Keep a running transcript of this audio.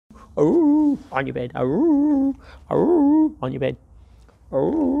Ooh, on your bed. Ooh, ooh, on your bed.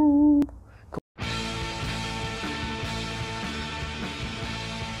 Ooh.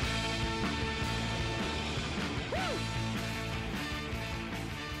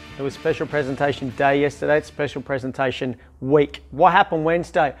 It was special presentation day yesterday. It's special presentation week. What happened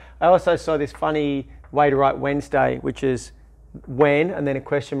Wednesday? I also saw this funny way to write Wednesday, which is when and then a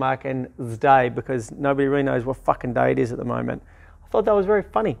question mark and the day, because nobody really knows what fucking day it is at the moment. I thought that was very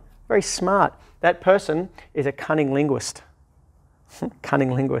funny, very smart. That person is a cunning linguist.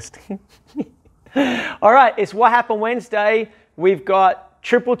 Cunning linguist. All right, it's what happened Wednesday. We've got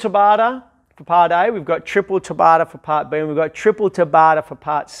triple Tabata for part A, we've got triple Tabata for part B, and we've got triple Tabata for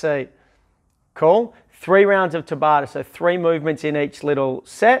part C. Cool? 3 rounds of Tabata, so 3 movements in each little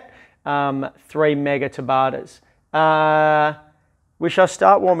set, 3 mega Tabatas. We shall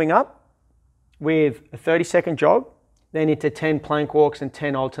start warming up with a 30-second jog, then into 10 plank walks and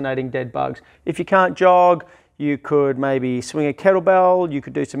 10 alternating dead bugs. If you can't jog, you could maybe swing a kettlebell, you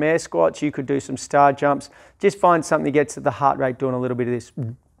could do some air squats, you could do some star jumps. Just find something that gets the heart rate doing a little bit of this.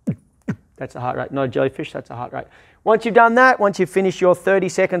 That's a heart rate, not a jellyfish, that's a heart rate. Once you've done that, once you've finished your 30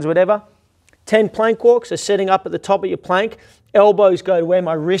 seconds, whatever, 10 plank walks, so setting up at the top of your plank, elbows go to where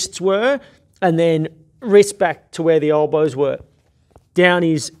my wrists were, and then wrists back to where the elbows were. Down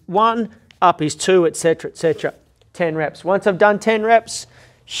is 1, up is 2, etc., etc. 10 reps. Once I've done 10 reps,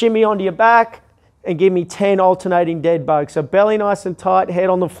 shimmy onto your back and give me 10 alternating dead bugs. So belly nice and tight, head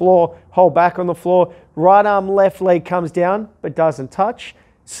on the floor, hold back on the floor. Right arm, left leg comes down but doesn't touch.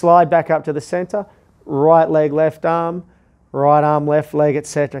 Slide back up to the center. Right leg, left arm, left leg,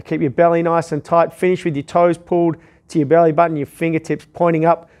 etc. Keep your belly nice and tight. Finish with your toes pulled to your belly button, your fingertips pointing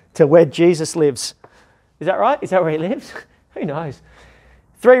up to where Jesus lives. Is that right? Is that where he lives? Who knows?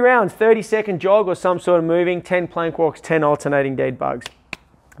 3 rounds, 30-second jog or some sort of moving, 10 plank walks, 10 alternating dead bugs.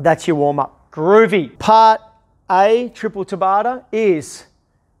 That's your warm-up. Groovy. Part A, triple Tabata, is,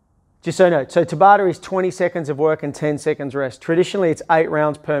 just so you know, so Tabata is 20 seconds of work and 10 seconds rest. Traditionally, it's 8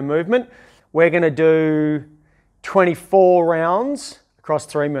 rounds per movement. We're going to do 24 rounds across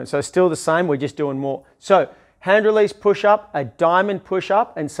 3 minutes. So still the same, we're just doing more. So hand release push-up, a diamond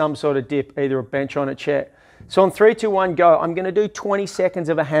push-up, and some sort of dip, either a bench or on a chair. So on 3, 2, 1, go. I'm going to do 20 seconds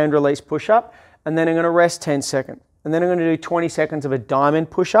of a hand release push-up, and then I'm going to rest 10 seconds. And then I'm going to do 20 seconds of a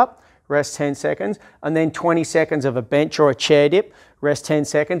diamond push-up, rest 10 seconds, and then 20 seconds of a bench or a chair dip, rest 10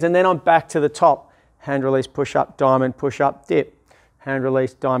 seconds, and then I'm back to the top. Hand release push-up, diamond push-up, dip, hand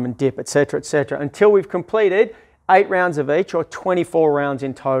release, diamond dip, etc., etc., until we've completed 8 rounds of each, or 24 rounds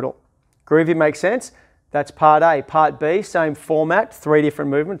in total. Groovy, makes sense? That's part A. Part B, same format, 3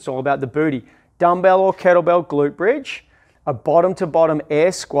 different movements, all about the booty. Dumbbell or kettlebell glute bridge, a bottom-to-bottom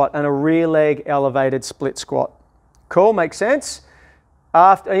air squat, and a rear leg elevated split squat. Cool, makes sense?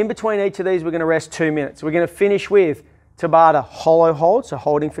 In between each of these, we're going to rest 2 minutes. We're going to finish with Tabata hollow hold, so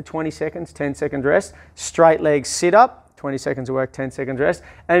holding for 20 seconds, 10 seconds rest. Straight leg sit up, 20 seconds of work, 10 seconds rest.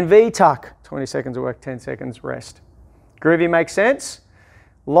 And V-tuck, 20 seconds of work, 10 seconds rest. Groovy, makes sense?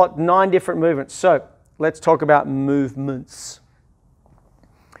 9 different movements. So let's talk about movements.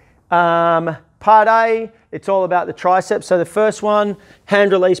 Part A, it's all about the triceps. So the first one,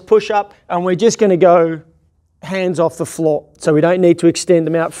 hand release push-up, and we're just going to go hands off the floor. So we don't need to extend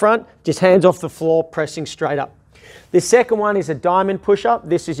them out front, just hands off the floor, pressing straight up. The second one is a diamond push-up.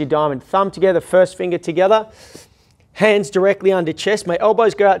 This is your diamond. Thumb together, first finger together, hands directly under chest. My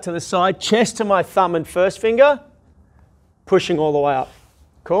elbows go out to the side, chest to my thumb and first finger, pushing all the way up.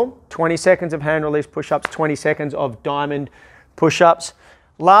 Cool? 20 seconds of hand release push-ups, 20 seconds of diamond push-ups.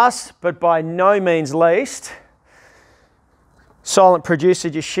 Last, but by no means least, silent producer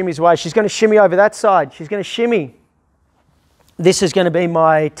just shimmies away. She's going to shimmy over that side. She's going to shimmy. This is going to be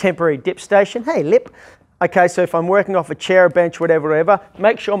my temporary dip station. Hey, lip. Okay, so if I'm working off a chair, a bench, whatever,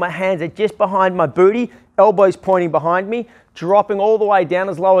 make sure my hands are just behind my booty, elbows pointing behind me, dropping all the way down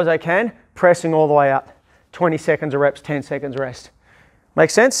as low as I can, pressing all the way up. 20 seconds of reps, 10 seconds rest. Make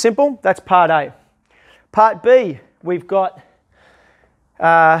sense? Simple? That's part A. Part B, we've got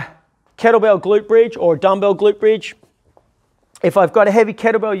kettlebell glute bridge or dumbbell glute bridge. If I've got a heavy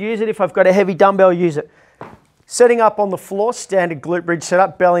kettlebell, use it. If I've got a heavy dumbbell, use it. Setting up on the floor, standard glute bridge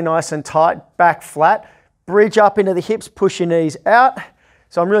setup, belly nice and tight, back flat. Bridge up into the hips, push your knees out.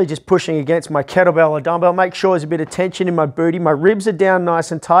 So I'm really just pushing against my kettlebell or dumbbell. Make sure there's a bit of tension in my booty. My ribs are down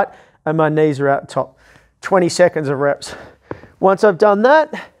nice and tight and my knees are out top. 20 seconds of reps. Once I've done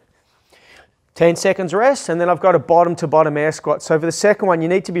that, 10 seconds rest, and then I've got a bottom-to-bottom air squat. So for the second one, you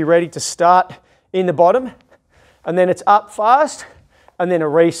need to be ready to start in the bottom, and then it's up fast, and then a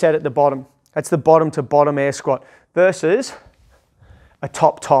reset at the bottom. That's the bottom-to-bottom air squat versus a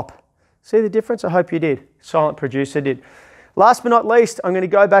top-top See the difference? I hope you did. Silent producer did. Last but not least, I'm going to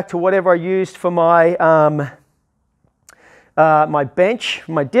go back to whatever I used for my, my bench,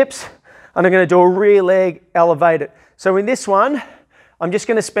 my dips, and I'm going to do a rear leg elevated. So in this one, I'm just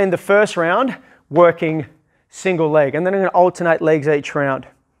going to spend the first round working single leg, and then I'm going to alternate legs each round.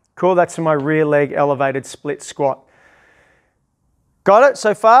 Cool, that's my rear leg elevated split squat. Got it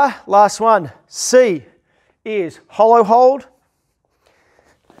so far? Last one. C is hollow hold.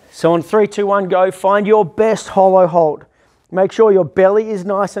 So on 3, 2, 1, go. Find your best hollow hold. Make sure your belly is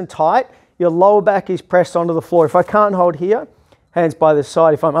nice and tight. Your lower back is pressed onto the floor. If I can't hold here, hands by the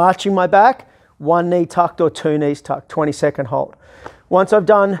side. If I'm arching my back, 1 knee tucked or 2 knees tucked, 20-second hold. Once I've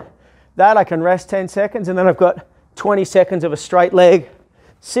done that, I can rest 10 seconds, and then I've got 20 seconds of a straight leg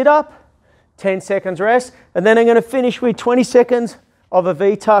sit up, 10 seconds rest, and then I'm going to finish with 20 seconds of a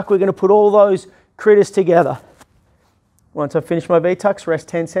V-tuck. We're going to put all those critters together. Once I've finished my V-tucks, rest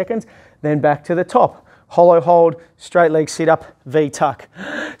 10 seconds, then back to the top. Hollow hold, straight leg sit up, V-tuck.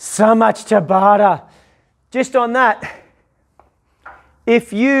 So much Tabata. Just on that,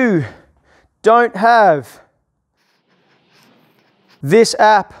 if you don't have this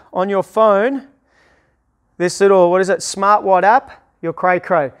app on your phone, this little, what is it, SugarWOD app, you're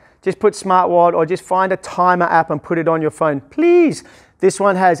cray-cray. Just put SugarWOD or just find a timer app and put it on your phone, please. This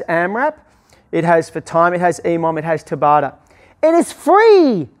one has AMRAP, it has for time, it has EMOM, it has Tabata. And it's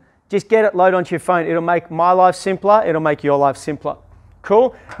free. Just get it, load onto your phone. It'll make my life simpler, it'll make your life simpler.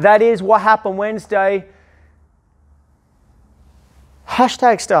 Cool? That is what happened Wednesday.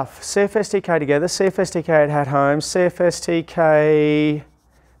 Hashtag stuff, Cfstk together, Cfstk at home, Cfstk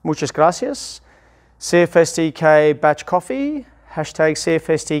muchas gracias, Cfstk batch coffee, hashtag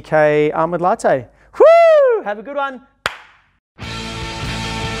Cfstk almond latte. Woo! Have a good one.